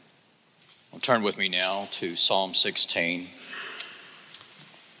Turn with me now to Psalm 16.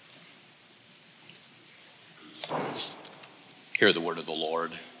 Hear the word of the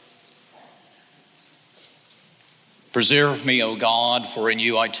Lord. Preserve me, O God, for in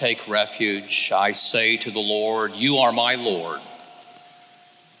you I take refuge. I say to the Lord, you are my Lord.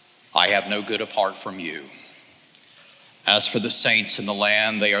 I have no good apart from you. As for the saints in the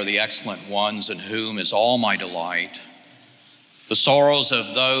land, they are the excellent ones in whom is all my delight. The sorrows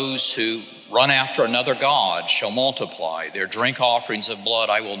of those who run after another God shall multiply. Their drink offerings of blood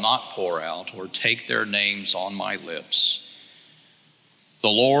I will not pour out, or take their names on my lips. The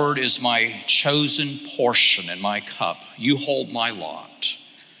Lord is my chosen portion and my cup. You hold my lot.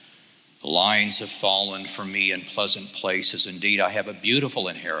 The lines have fallen for me in pleasant places. Indeed, I have a beautiful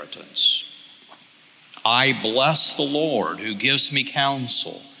inheritance. I bless the Lord who gives me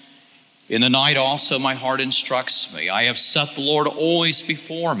counsel. In the night also my heart instructs me. I have set the Lord always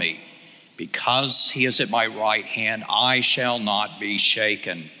before me. Because he is at my right hand, I shall not be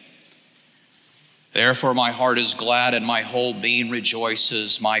shaken. Therefore my heart is glad and my whole being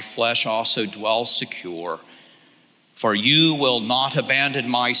rejoices. My flesh also dwells secure. For you will not abandon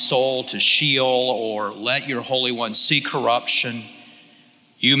my soul to Sheol, or let your Holy One see corruption.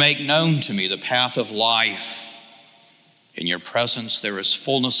 You make known to me the path of life. In your presence there is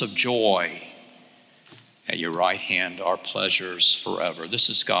fullness of joy. At your right hand are pleasures forever. This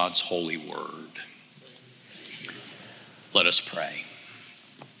is God's holy word. Let us pray.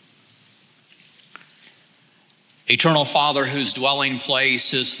 Eternal Father, whose dwelling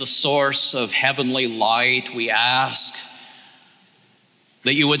place is the source of heavenly light, we ask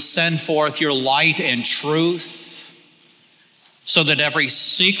that you would send forth your light and truth so that every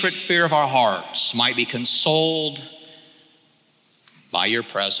secret fear of our hearts might be consoled by your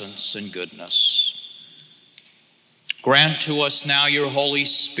presence and goodness. Grant to us now your Holy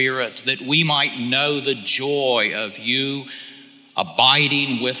Spirit that we might know the joy of you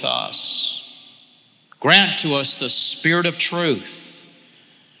abiding with us. Grant to us the Spirit of truth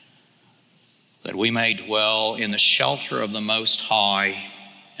that we may dwell in the shelter of the Most High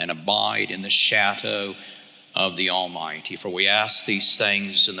and abide in the shadow of the Almighty. For we ask these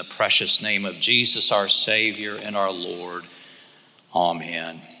things in the precious name of Jesus, our Savior and our Lord.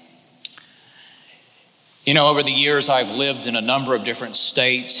 Amen. You know, over the years, I've lived in a number of different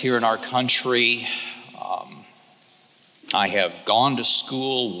states here in our country. I have gone to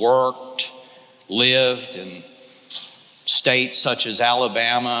school, worked, lived in states such as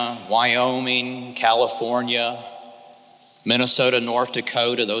Alabama, Wyoming, California, Minnesota, North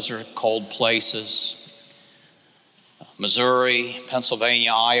Dakota. Those are cold places. Missouri,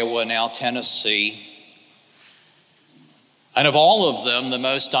 Pennsylvania, Iowa, now Tennessee. And of all of them, the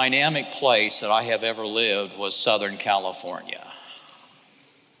most dynamic place that I have ever lived was Southern California.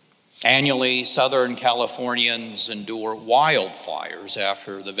 Annually, Southern Californians endure wildfires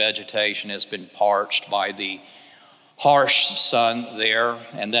after the vegetation has been parched by the harsh sun there,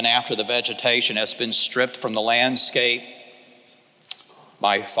 and then after the vegetation has been stripped from the landscape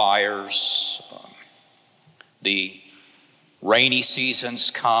by fires. The rainy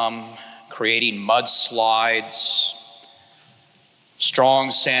seasons come, creating mudslides. Strong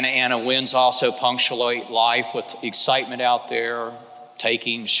Santa Ana winds also punctuate life with excitement out there,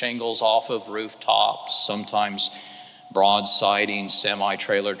 taking shingles off of rooftops, sometimes broadsiding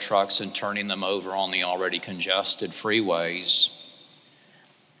semi-trailer trucks and turning them over on the already congested freeways.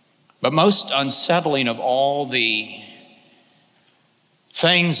 But most unsettling of all the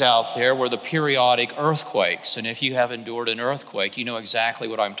things out there were the periodic earthquakes. And if you have endured an earthquake, you know exactly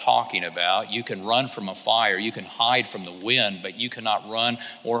what I'm talking about. You can run from a fire, you can hide from the wind, but you cannot run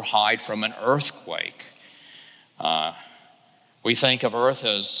or hide from an earthquake. We think of Earth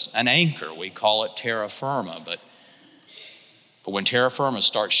as an anchor. We call it terra firma, but when terra firma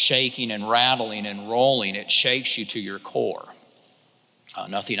starts shaking and rattling and rolling, it shakes you to your core.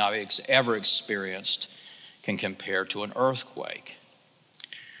 Nothing I've ever experienced can compare to an earthquake.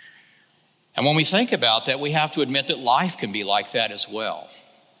 And when we think about that, we have to admit that life can be like that as well.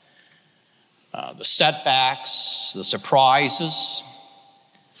 The setbacks, the surprises,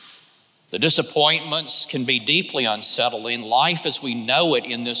 the disappointments can be deeply unsettling. Life as we know it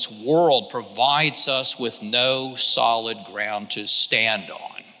in this world provides us with no solid ground to stand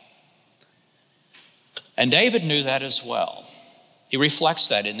on. And David knew that as well. He reflects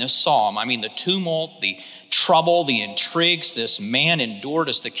that in this psalm. I mean, the tumult, the trouble, the intrigues this man endured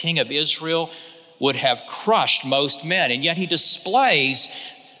as the king of Israel would have crushed most men. And yet he displays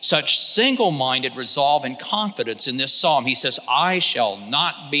such single-minded resolve and confidence in this psalm. He says, I shall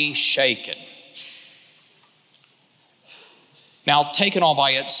not be shaken. Now, taken all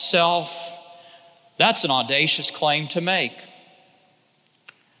by itself, That's an audacious claim to make.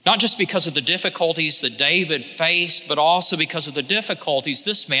 Not just because of the difficulties that David faced, but also because of the difficulties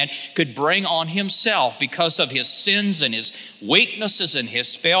this man could bring on himself because of his sins and his weaknesses and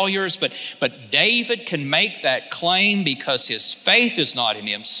his failures. But David can make that claim because his faith is not in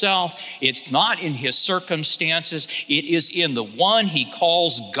himself. It's not in his circumstances. It is in the one he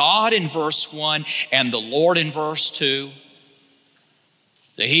calls God in verse 1 and the Lord in verse 2.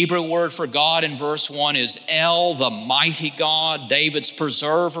 The Hebrew word for God in verse 1 is El, the mighty God. David's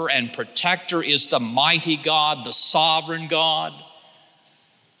preserver and protector is the mighty God, the sovereign God.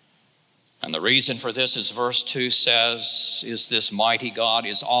 And the reason for this, as verse 2 says, is this mighty God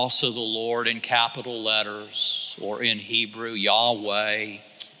is also the Lord in capital letters, or in Hebrew, Yahweh.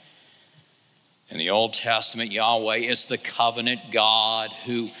 In the Old Testament, Yahweh is the covenant God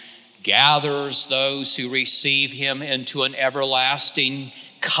who gathers those who receive him into an everlasting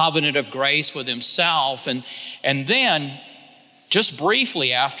covenant of grace with himself. And then, just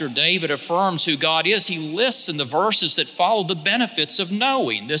briefly after David affirms who God is, he lists in the verses that follow the benefits of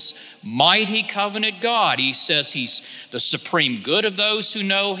knowing this mighty covenant God. He says he's the supreme good of those who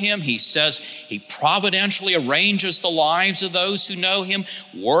know him. He says he providentially arranges the lives of those who know him,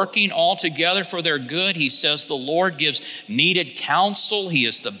 working all together for their good. He says the Lord gives needed counsel. He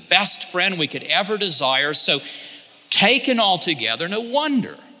is the best friend we could ever desire. So, taken all together, no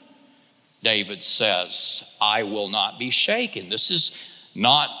wonder David says, I will not be shaken. This is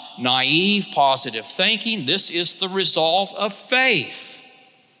not naive, positive thinking. This is the resolve of faith.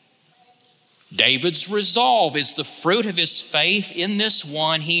 David's resolve is the fruit of his faith in this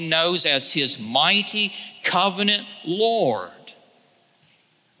one he knows as his mighty covenant Lord.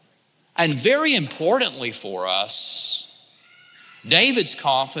 And very importantly for us, David's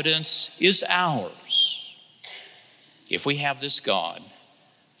confidence is ours. If we have this God,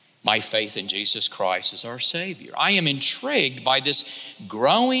 by faith in Jesus Christ as our Savior. I am intrigued by this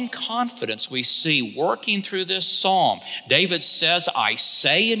growing confidence we see working through this psalm. David says, I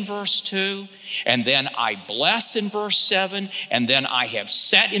say in verse 2, and then I bless in verse 7, and then I have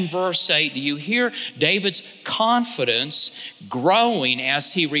set in verse 8. Do you hear David's confidence growing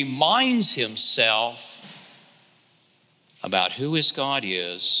as he reminds himself about who his God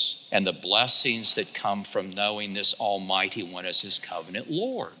is and the blessings that come from knowing this Almighty One as his covenant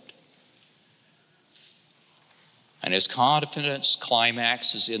Lord? And his confidence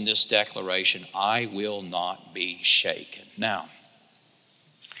climaxes in this declaration, I will not be shaken. Now,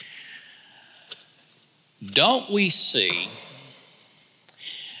 don't we see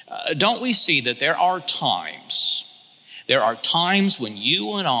that there are times when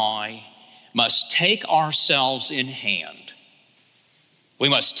you and I must take ourselves in hand. We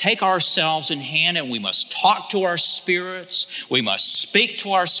must take ourselves in hand and we must talk to our spirits. We must speak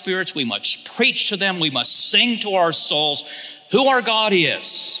to our spirits. We must preach to them. We must sing to our souls who our God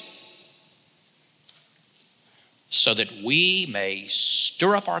is, so that we may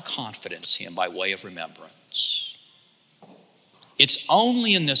stir up our confidence in Him by way of remembrance. It's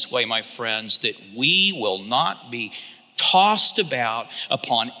only in this way, my friends, that we will not be tossed about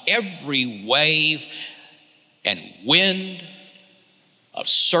upon every wave and wind of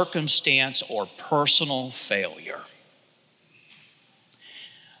circumstance or personal failure.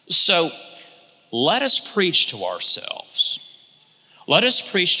 So let us preach to ourselves. Let us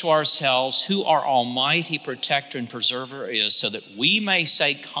preach to ourselves who our almighty protector and preserver is, so that we may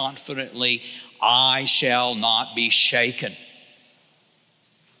say confidently, I shall not be shaken.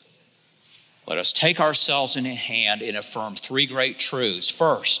 Let us take ourselves in hand and affirm three great truths.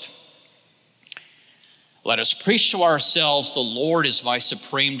 First, let us preach to ourselves, the Lord is my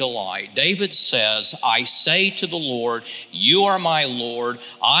supreme delight. David says, I say to the Lord, you are my Lord.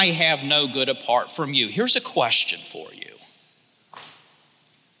 I have no good apart from you. Here's a question for you.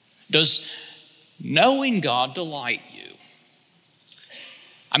 Does knowing God delight you?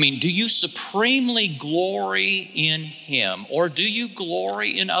 I mean, do you supremely glory in Him, or do you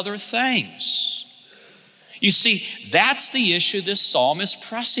glory in other things? You see, that's the issue this psalm is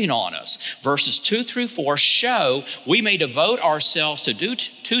pressing on us. Verses 2 through 4 show we may devote ourselves to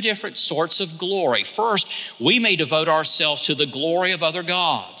two different sorts of glory. First, we may devote ourselves to the glory of other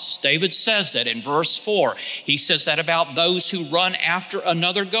gods. David says that in verse 4. He says that about those who run after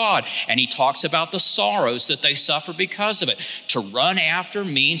another god, and he talks about the sorrows that they suffer because of it. To run after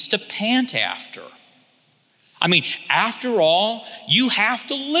means to pant after. I mean, after all, you have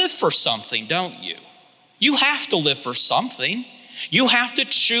to live for something, don't you? You have to live for something. You have to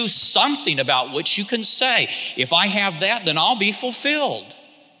choose something about which you can say, if I have that, then I'll be fulfilled.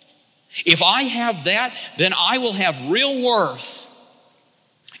 If I have that, then I will have real worth.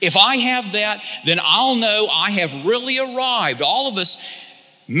 If I have that, then I'll know I have really arrived. All of us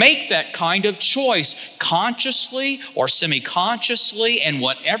make that kind of choice consciously or semi-consciously, and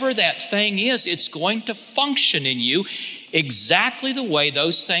whatever that thing is, it's going to function in you exactly the way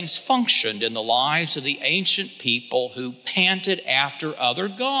those things functioned in the lives of the ancient people who panted after other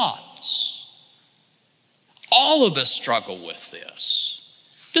gods. All of us struggle with this.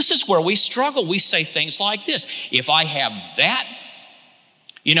 This is where we struggle. We say things like this: if I have that,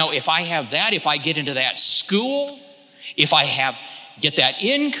 if I get into that school, if I get that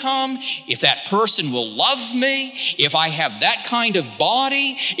income, if that person will love me, if I have that kind of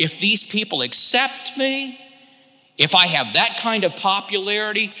body, if these people accept me, if I have that kind of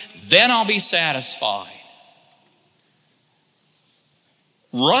popularity, then I'll be satisfied.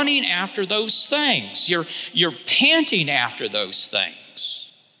 Running after those things. You're panting after those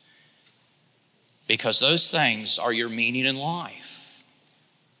things because those things are your meaning in life.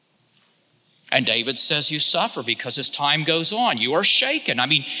 And David says you suffer because as time goes on, you are shaken. I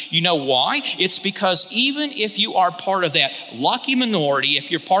mean, you know why? It's because even if you are part of that lucky minority,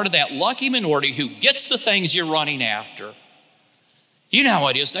 if you're part of that lucky minority who gets the things you're running after, you know how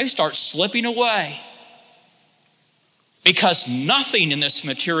it is, they start slipping away. Because nothing in this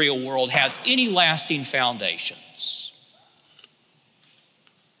material world has any lasting foundations.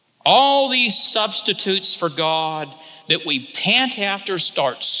 All these substitutes for God that we pant after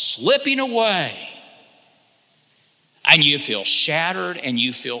start slipping away, and you feel shattered and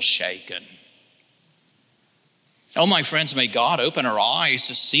you feel shaken. Oh, my friends, may God open our eyes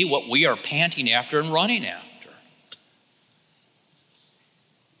to see what we are panting after and running after.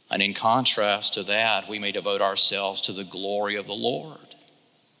 And in contrast to that, we may devote ourselves to the glory of the Lord.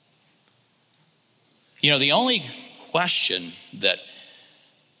 The only question that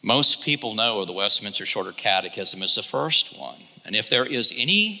most people know of the Westminster Shorter Catechism is the first one. And if there is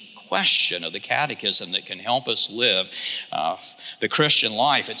any question of the Catechism that can help us live the Christian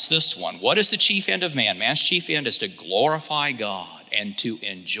life, it's this one. What is the chief end of man? Man's chief end is to glorify God and to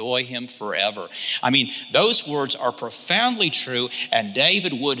enjoy Him forever. I mean, those words are profoundly true, and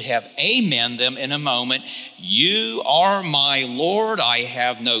David would have amen them in a moment. You are my Lord, I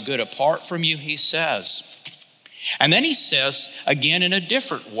have no good apart from you, he says. And then he says, again in a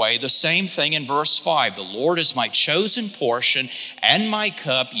different way, the same thing in verse 5. The Lord is my chosen portion and my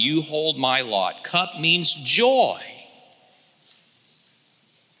cup, you hold my lot. Cup means joy.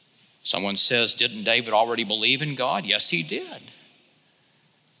 Someone says, didn't David already believe in God? Yes, he did.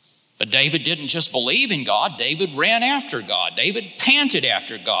 But David didn't just believe in God. David ran after God. David panted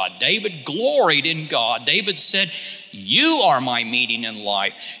after God. David gloried in God. David said, you are my meaning in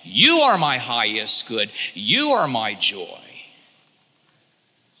life. You are my highest good. You are my joy.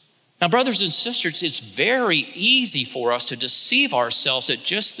 Now, brothers and sisters, it's very easy for us to deceive ourselves at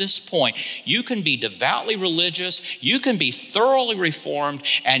just this point. You can be devoutly religious, you can be thoroughly reformed,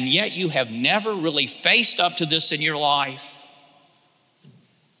 and yet you have never really faced up to this in your life.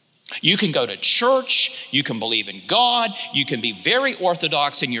 You can go to church, you can believe in God, you can be very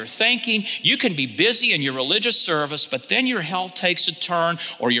orthodox in your thinking, you can be busy in your religious service, but then your health takes a turn,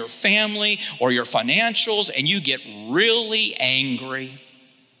 or your family, or your financials, and you get really angry,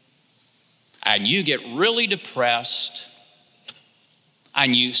 and you get really depressed,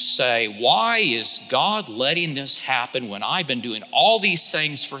 and you say, why is God letting this happen when I've been doing all these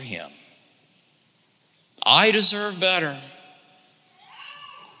things for Him? I deserve better.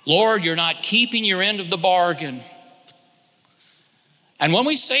 Lord, you're not keeping your end of the bargain. And when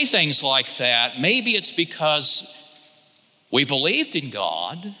we say things like that, maybe it's because we believed in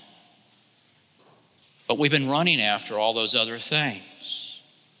God, but we've been running after all those other things.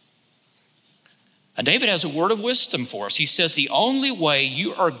 And David has a word of wisdom for us. He says the only way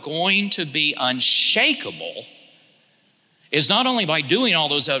you are going to be unshakable is not only by doing all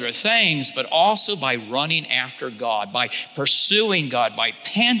those other things, but also by running after God, by pursuing God, by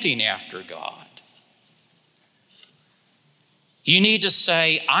panting after God. You need to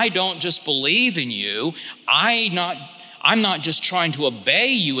say, I don't just believe in you. I'm not just trying to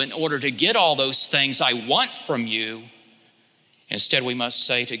obey you in order to get all those things I want from you. Instead, we must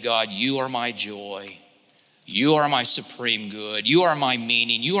say to God, you are my joy. You are my supreme good. You are my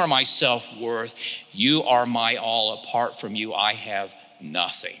meaning. You are my self-worth. You are my all. Apart from you, I have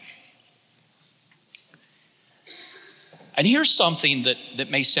nothing. And here's something that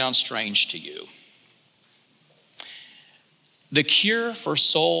may sound strange to you. The cure for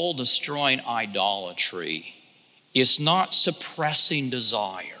soul-destroying idolatry is not suppressing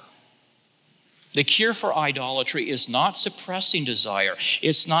desire. The cure for idolatry is not suppressing desire.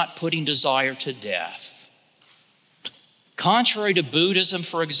 It's not putting desire to death. Contrary to Buddhism,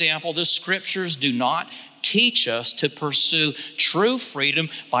 for example, the scriptures do not teach us to pursue true freedom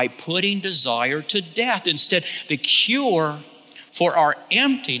by putting desire to death. Instead, the cure for our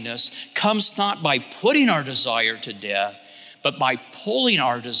emptiness comes not by putting our desire to death, but by pulling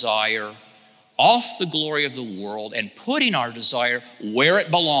our desire off the glory of the world and putting our desire where it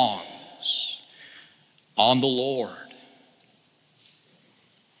belongs, on the Lord.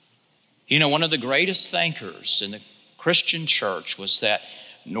 You know, one of the greatest thinkers in the Christian church was that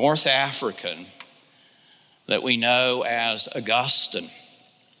North African that we know as Augustine.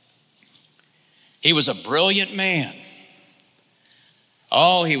 He was a brilliant man.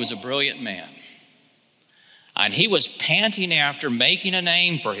 Oh, he was a brilliant man. And he was panting after making a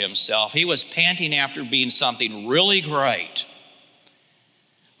name for himself. He was panting after being something really great,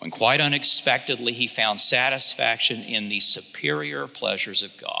 when quite unexpectedly he found satisfaction in the superior pleasures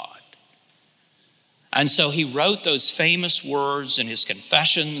of God. And so he wrote those famous words in his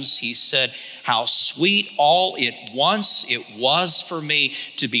Confessions. He said, "How sweet all at once it was for me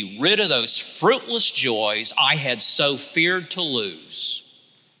to be rid of those fruitless joys I had so feared to lose.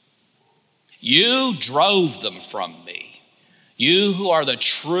 You drove them from me. You who are the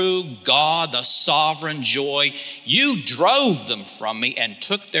true God, the sovereign joy, you drove them from me and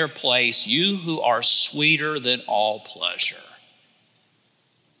took their place, you who are sweeter than all pleasure."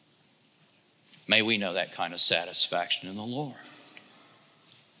 May we know that kind of satisfaction in the Lord.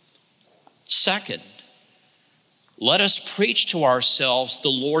 Second, let us preach to ourselves, "The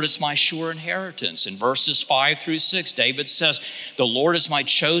Lord is my sure inheritance." In verses 5-6, David says, "The Lord is my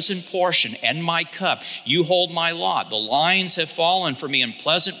chosen portion and my cup. You hold my lot. The lines have fallen for me in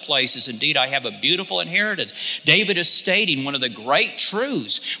pleasant places. Indeed, I have a beautiful inheritance." David is stating one of the great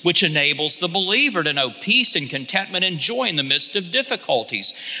truths which enables the believer to know peace and contentment and joy in the midst of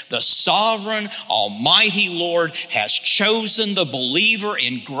difficulties. The sovereign, almighty Lord has chosen the believer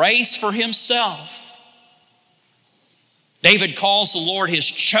in grace for himself. David calls the Lord his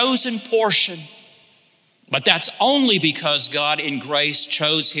chosen portion, but that's only because God in grace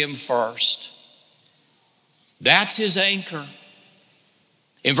chose him first. That's his anchor.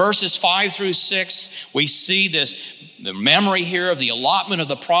 In verses 5-6, we see the memory here of the allotment of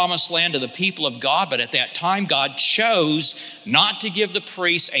the promised land to the people of God, but at that time God chose not to give the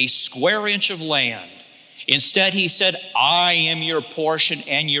priests a square inch of land. Instead, he said, "I am your portion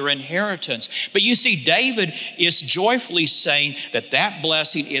and your inheritance." But you see, David is joyfully saying that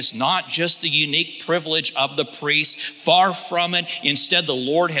blessing is not just the unique privilege of the priests. Far from it. Instead, the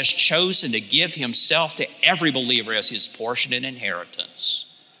Lord has chosen to give himself to every believer as his portion and inheritance.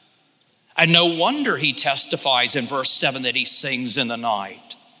 And no wonder he testifies in verse 7 that he sings in the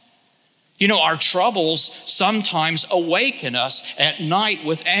night. You know, our troubles sometimes awaken us at night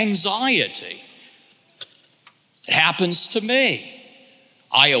with anxiety. It happens to me.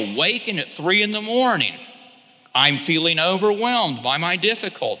 I awaken at 3 a.m. I'm feeling overwhelmed by my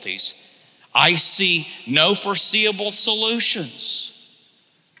difficulties. I see no foreseeable solutions.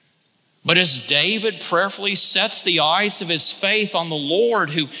 But as David prayerfully sets the eyes of his faith on the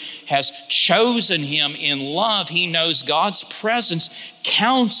Lord who has chosen him in love, he knows God's presence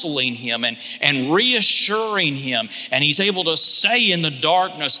counseling him and reassuring him. And he's able to say in the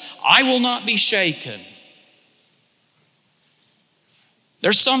darkness, "I will not be shaken."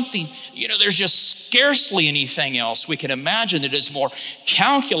 There's something, there's just scarcely anything else we can imagine that is more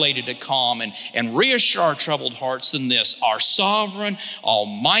calculated to calm and reassure our troubled hearts than this. Our sovereign,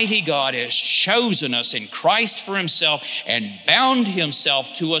 almighty God has chosen us in Christ for himself and bound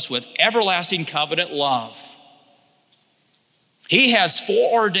himself to us with everlasting covenant love. He has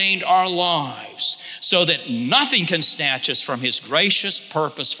foreordained our lives so that nothing can snatch us from his gracious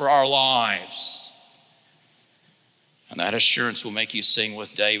purpose for our lives. And that assurance will make you sing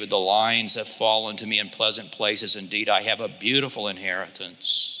with David, "The lines have fallen to me in pleasant places. Indeed, I have a beautiful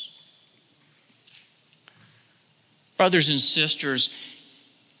inheritance." Brothers and sisters,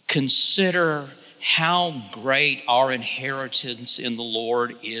 consider how great our inheritance in the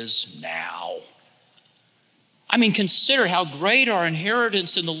Lord is now. Consider how great our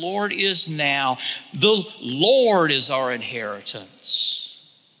inheritance in the Lord is now. The Lord is our inheritance.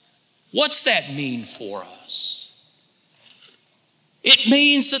 What's that mean for us? It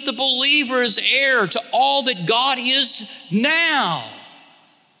means that the believer is heir to all that God is now.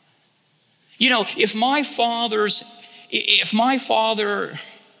 If my father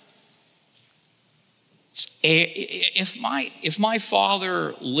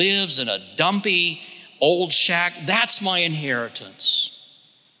lives in a dumpy old shack, that's my inheritance.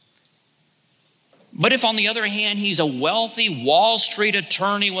 But if on the other hand, he's a wealthy Wall Street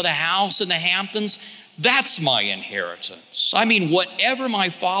attorney with a house in the Hamptons, That's my inheritance. I mean, whatever my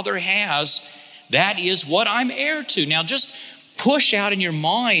Father has, that is what I'm heir to. Now just push out of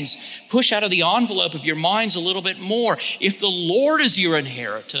the envelope of your minds a little bit more. If the Lord is your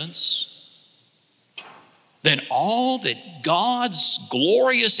inheritance, then all that God's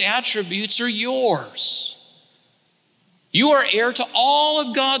glorious attributes are yours. You are heir to all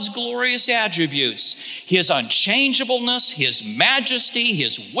of God's glorious attributes. His unchangeableness, His majesty,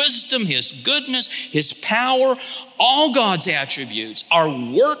 His wisdom, His goodness, His power, all God's attributes are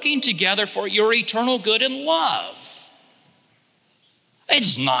working together for your eternal good and love.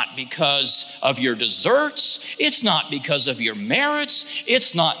 It's not because of your deserts. It's not because of your merits.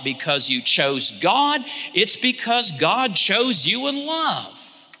 It's not because you chose God. It's because God chose you in love.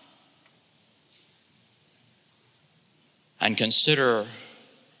 And consider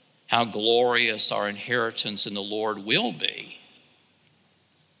how glorious our inheritance in the Lord will be.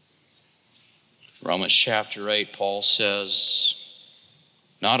 Romans chapter 8, Paul says,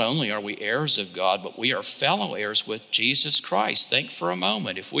 not only are we heirs of God, but we are fellow heirs with Jesus Christ. Think for a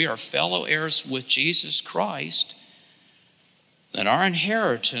moment. If we are fellow heirs with Jesus Christ, then our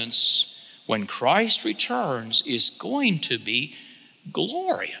inheritance, when Christ returns, is going to be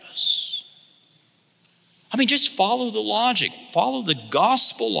glorious. I mean, just follow the logic. Follow the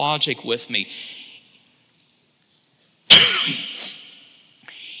gospel logic with me.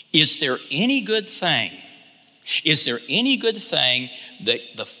 Is there any good thing that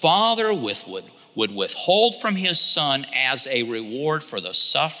the Father would withhold from His Son as a reward for the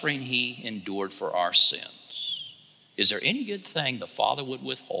suffering He endured for our sins? Is there any good thing the Father would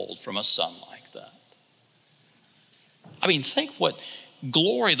withhold from a Son like that? I mean, think what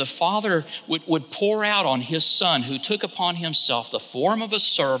glory the Father would pour out on His Son, who took upon Himself the form of a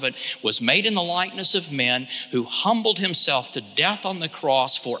servant, was made in the likeness of men, who humbled Himself to death on the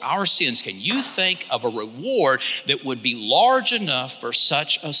cross for our sins. Can you think of a reward that would be large enough for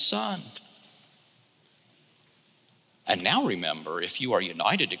such a Son? And now remember, if you are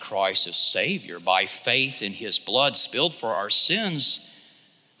united to Christ as Savior by faith in His blood spilled for our sins,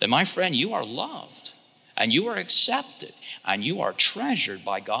 then my friend, you are loved and you are accepted and you are treasured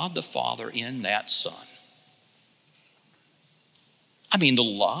by God the Father in that Son. I mean, the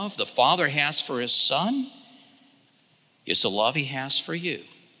love the Father has for His Son is the love He has for you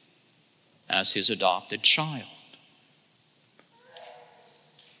as His adopted child.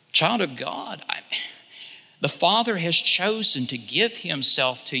 Child of God, the Father has chosen to give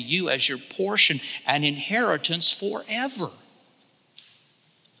Himself to you as your portion and inheritance forever.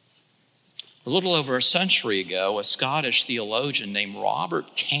 A little over a century ago, a Scottish theologian named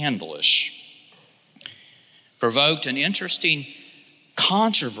Robert Candlish provoked an interesting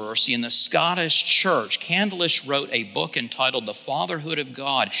controversy in the Scottish church. Candlish wrote a book entitled The Fatherhood of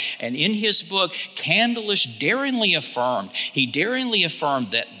God. And in his book, Candlish daringly affirmed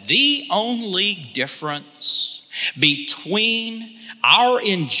that the only difference between our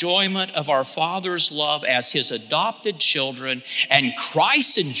enjoyment of our Father's love as His adopted children and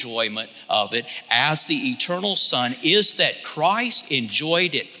Christ's enjoyment of it as the eternal Son is that Christ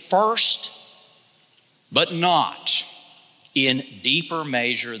enjoyed it first, but not in deeper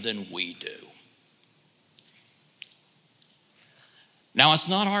measure than we do. Now, it's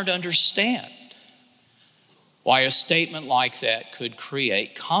not hard to understand why a statement like that could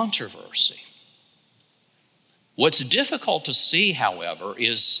create controversy. What's difficult to see, however,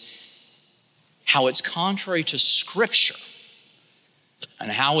 is how it's contrary to Scripture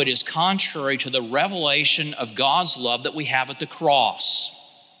and how it is contrary to the revelation of God's love that we have at the cross.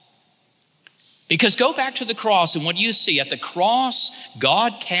 Because go back to the cross, and what do you see? At the cross,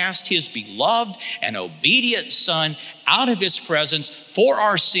 God cast His beloved and obedient Son out of His presence for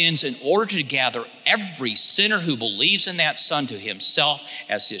our sins in order to gather every sinner who believes in that Son to Himself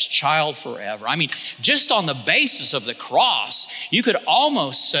as His child forever. I mean, just on the basis of the cross, you could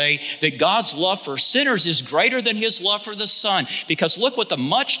almost say that God's love for sinners is greater than His love for the Son, because look what the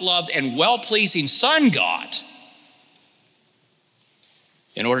much-loved and well-pleasing Son got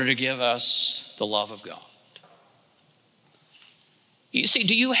in order to give us the love of God. You see,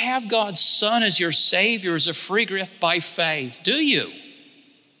 do you have God's Son as your Savior as a free gift by faith? Do you?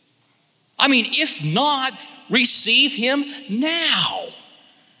 I mean, if not, receive Him now.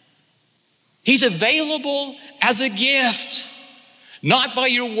 He's available as a gift, not by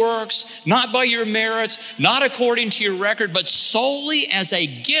your works, not by your merits, not according to your record, but solely as a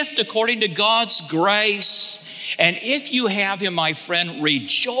gift according to God's grace. And if you have Him, my friend,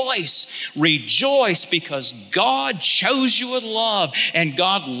 rejoice. Rejoice, because God chose you in love, and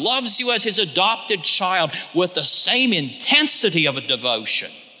God loves you as His adopted child with the same intensity of a devotion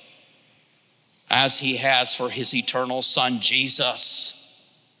as he has for his eternal Son, Jesus.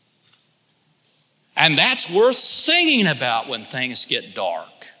 And that's worth singing about when things get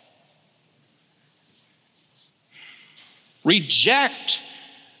dark. Reject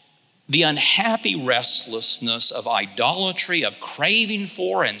the unhappy restlessness of idolatry, of craving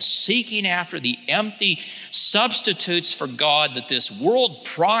for and seeking after the empty substitutes for God that this world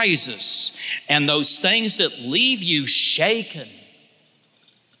prizes, and those things that leave you shaken.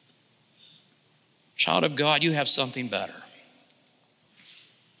 Child of God, you have something better.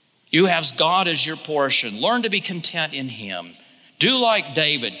 You have God as your portion. Learn to be content in Him. Do like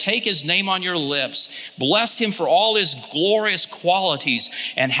David. Take his name on your lips. Bless him for all his glorious qualities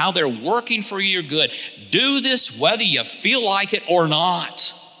and how they're working for your good. Do this whether you feel like it or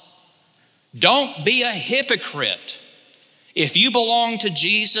not. Don't be a hypocrite. If you belong to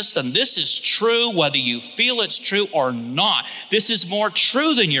Jesus, then this is true whether you feel it's true or not. This is more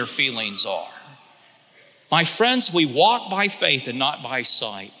true than your feelings are. My friends, we walk by faith and not by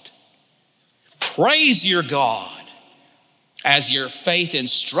sight. Praise your God as your faith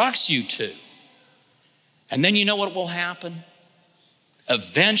instructs you to. And then you know what will happen?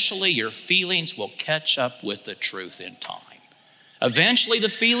 Eventually your feelings will catch up with the truth in time. Eventually the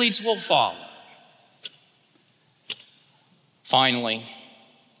feelings will follow. Finally,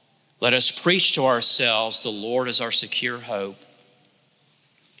 let us preach to ourselves, the Lord is our secure hope.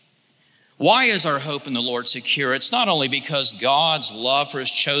 Why is our hope in the Lord secure? It's not only because God's love for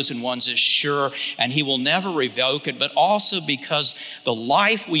His chosen ones is sure and He will never revoke it, but also because the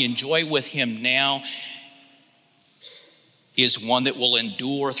life we enjoy with Him now is one that will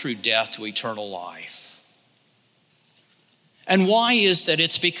endure through death to eternal life. And why is that?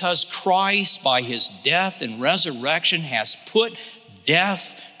 It's because Christ, by His death and resurrection, has put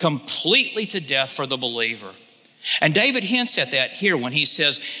death completely to death for the believer. And David hints at that here when he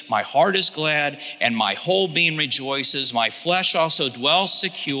says, my heart is glad and my whole being rejoices. My flesh also dwells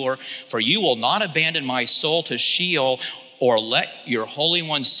secure, for you will not abandon my soul to Sheol or let your Holy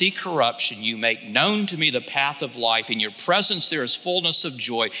One see corruption. You make known to me the path of life. In your presence there is fullness of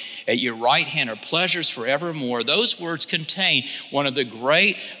joy. At your right hand are pleasures forevermore. Those words contain one of the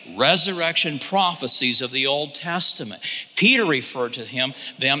great resurrection prophecies of the Old Testament. Peter referred to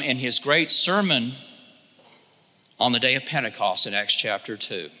them in his great sermon on the day of Pentecost in Acts chapter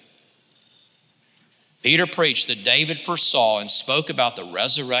 2. Peter preached that David foresaw and spoke about the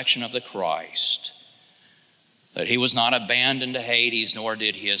resurrection of the Christ, that he was not abandoned to Hades, nor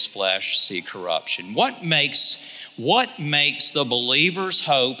did his flesh see corruption. What makes the believer's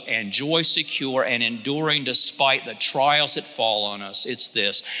hope and joy secure and enduring despite the trials that fall on us? It's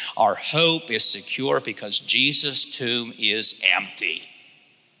this: our hope is secure because Jesus' tomb is empty.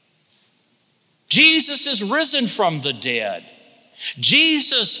 Jesus is risen from the dead.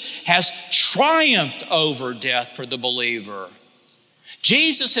 Jesus has triumphed over death for the believer.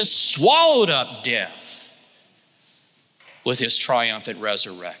 Jesus has swallowed up death with His triumphant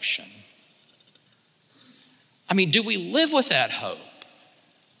resurrection. I mean, do we live with that hope?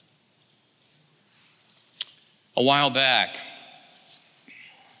 A while back,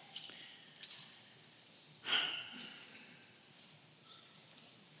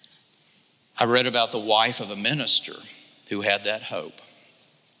 I read about the wife of a minister who had that hope.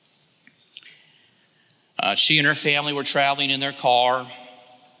 She and her family were traveling in their car,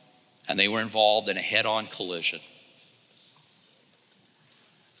 and they were involved in a head-on collision.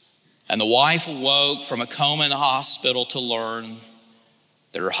 And the wife awoke from a coma in the hospital to learn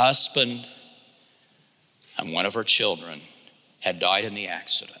that her husband and one of her children had died in the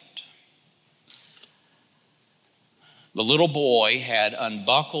accident. The little boy had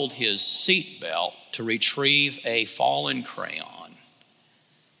unbuckled his seatbelt to retrieve a fallen crayon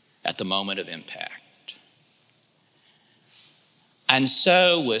at the moment of impact. And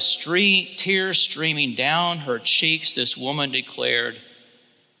so, with tears streaming down her cheeks, this woman declared,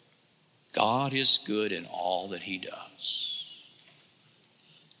 God is good in all that He does.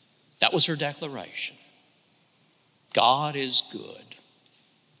 That was her declaration. God is good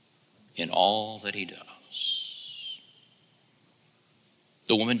in all that He does.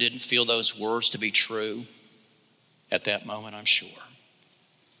 The woman didn't feel those words to be true at that moment, I'm sure.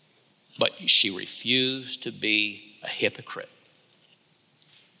 But she refused to be a hypocrite.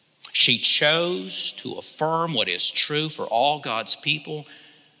 She chose to affirm what is true for all God's people,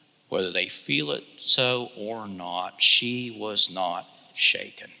 whether they feel it so or not. She was not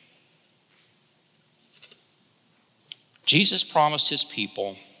shaken. Jesus promised His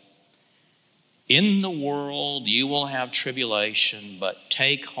people, in the world you will have tribulation, but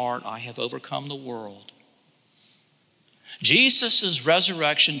take heart, I have overcome the world. Jesus'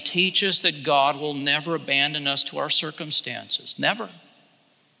 resurrection teaches that God will never abandon us to our circumstances. Never.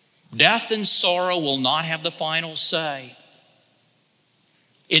 Death and sorrow will not have the final say.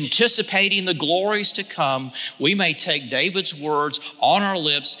 Anticipating the glories to come, we may take David's words on our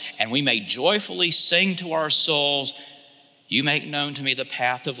lips and we may joyfully sing to our souls, "You make known to me the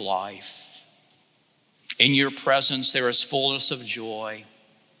path of life. In your presence there is fullness of joy.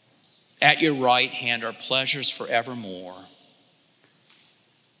 At your right hand are pleasures forevermore."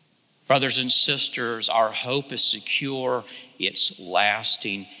 Brothers and sisters, our hope is secure, it's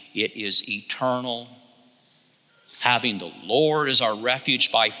lasting, it is eternal. Having the Lord as our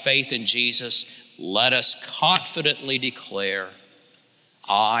refuge by faith in Jesus, let us confidently declare,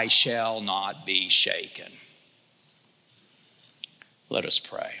 "I shall not be shaken." Let us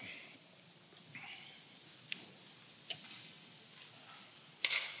pray.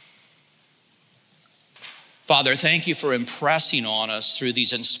 Father, thank you for impressing on us through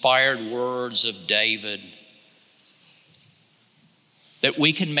these inspired words of David that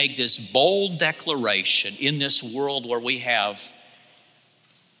we can make this bold declaration in this world where we have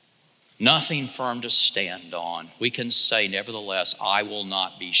nothing firm to stand on. We can say, nevertheless, "I will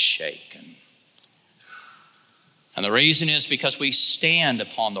not be shaken." And the reason is because we stand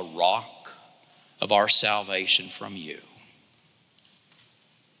upon the rock of our salvation from you.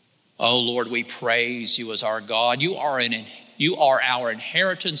 Oh Lord, we praise you as our God. You are our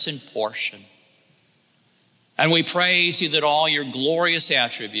inheritance and portion. And we praise you that all your glorious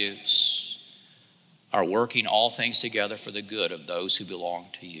attributes are working all things together for the good of those who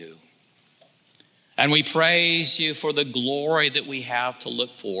belong to you. And we praise you for the glory that we have to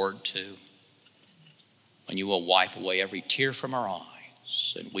look forward to, when you will wipe away every tear from our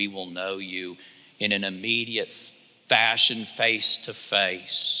eyes and we will know you in an immediate fashion, face to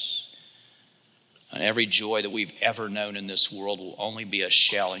face. And every joy that we've ever known in this world will only be a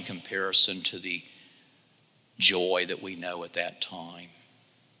shell in comparison to the joy that we know at that time.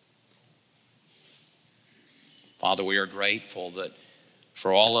 Father, we are grateful that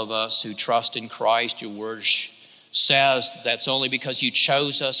for all of us who trust in Christ, your word says that's only because you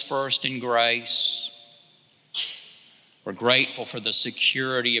chose us first in grace. We're grateful for the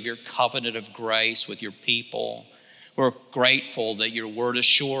security of your covenant of grace with your people. We're grateful that your word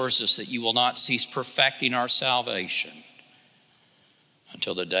assures us that you will not cease perfecting our salvation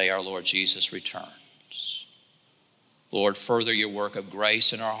until the day our Lord Jesus returns. Lord, further your work of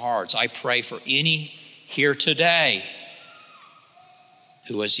grace in our hearts. I pray for any here today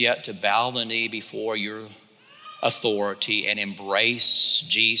who has yet to bow the knee before your authority and embrace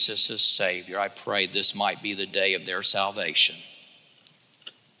Jesus as Savior. I pray this might be the day of their salvation.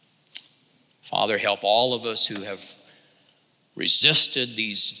 Father, help all of us who have resisted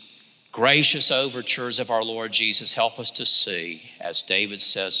these gracious overtures of our Lord Jesus. Help us to see, as David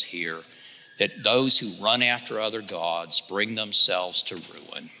says here, that those who run after other gods bring themselves to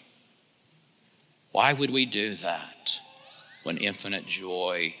ruin. Why would we do that when infinite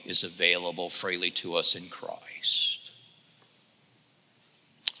joy is available freely to us in Christ?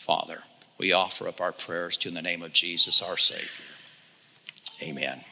 Father, we offer up our prayers to you in the name of Jesus, our Savior. Amen.